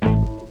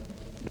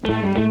Yo,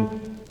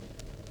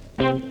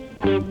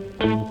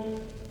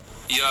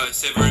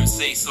 Sever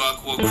MC,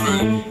 Cycle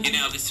Crew. You're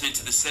now listening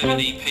to the Seven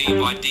EP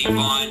by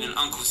D-Vine and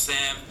Uncle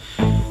Sam.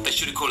 They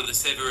should have called it the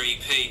Sever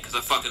EP, because I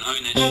fucking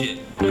own that shit.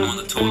 I'm on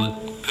the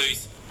toilet.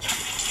 Peace.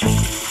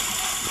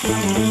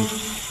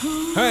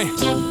 Hey,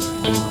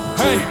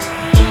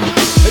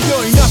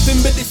 yo, ain't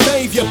nothing but the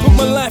savior. Put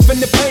my life in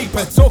the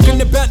paper.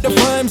 Talking about the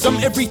rhymes, I'm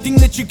everything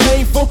that you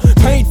came for,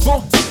 paid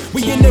for.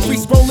 We in every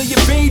scroll of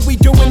your feed. We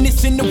doing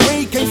this in the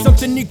week, ain't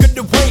something you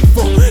gotta wait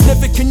for.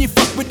 Never can you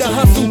fuck with the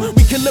hustle.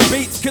 We killin'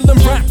 beats, killin'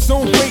 raps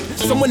all week.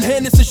 Someone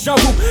hand us a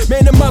shovel.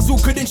 Man, the muzzle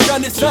couldn't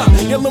shut us up.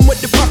 Yellin'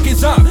 what the fuck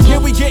is up. Yeah,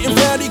 we getting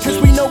rowdy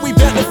cause we know we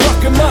bout to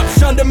fuck 'em up.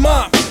 Shut 'em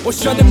up, or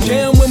shut 'em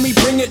down when we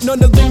bring it. None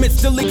the limits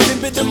still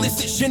exhibit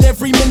illicit shit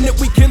every minute.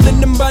 We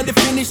killin' them by the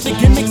finish. The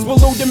gimmicks will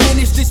all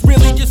diminish. This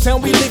really just how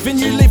we live, and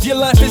you live your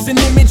life as an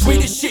image. We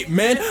the shit,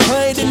 man.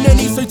 Higher than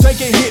any, so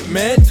take a hit,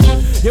 man.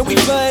 Yeah, we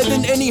flyer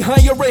than any,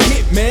 higher a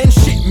hit, man.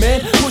 Shit,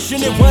 man.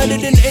 Pushing it wider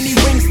than any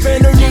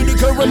wingspan. No need to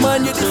go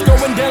remind you this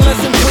going down like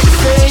some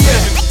quicksand,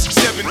 yeah. For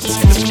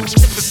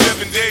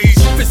 7 days.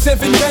 For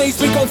 7 days,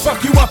 we gon'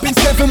 fuck you up in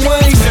 7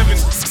 ways.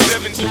 For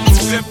 7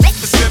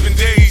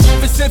 days.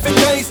 For 7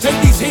 days,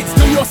 take these hits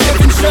till you're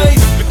 7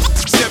 shades.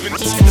 For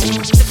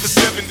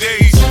 7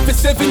 days. For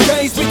 7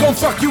 days, we gon'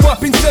 fuck you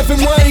up in 7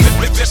 ways.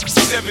 For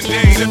 7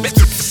 days.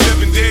 For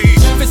 7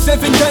 days. For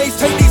 7 days,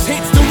 take these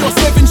hits till you're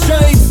 7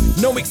 shades.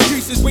 No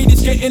excuses, we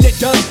just getting it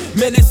done.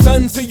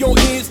 Medicine to your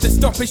ears, to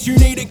stop us you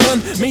need a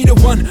gun. Me the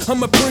one,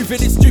 I'ma prove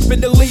it, it's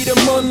stupid to lead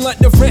them on. Like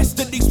the rest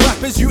of these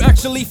rappers you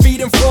actually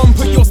feed them from.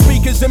 Put your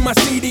speakers in my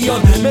CD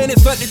on, man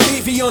it's like the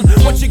TV on.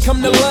 Watch it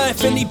come to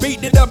life, any beat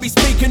that I be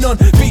speaking on.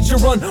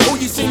 Feature on, all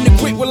you seem to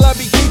quit will I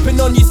be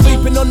keeping on. You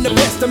sleeping on the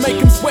best to make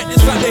them sweat,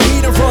 it's like the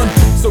heater on.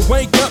 So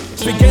wake up,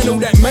 forget all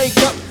that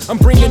makeup. I'm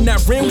bringing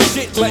that real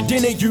shit like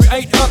dinner you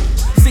ate up.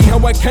 See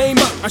how I came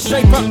up, I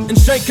shape up and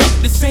shake up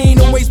the scene.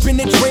 Always been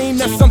a dream,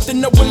 that's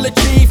something I will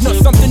achieve. Not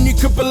something you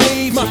could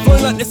believe. My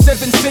flow like the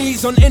 7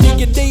 seas on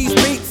any of these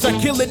beats. I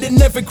kill it and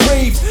never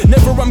grieve.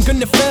 Never I'm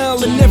gonna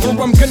fail and never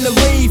I'm gonna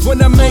leave.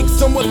 When I make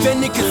so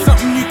authentic, it's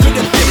something you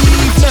couldn't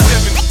believe. Nah.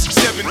 For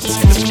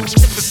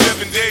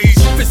 7 days.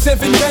 For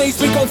 7 days,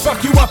 we gon'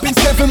 fuck you up in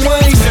 7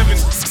 ways.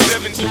 For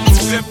 7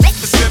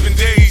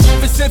 days.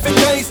 For 7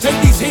 days, take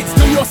these hits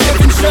till you're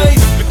 7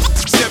 shades.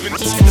 For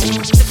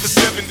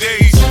 7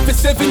 days. For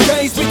 7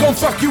 days, we gon'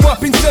 fuck you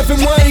up in 7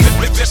 ways.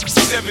 For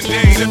 7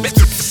 days.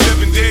 For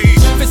 7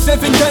 days. For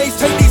 7 days,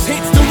 take these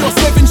hits till you're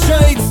 7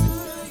 shades.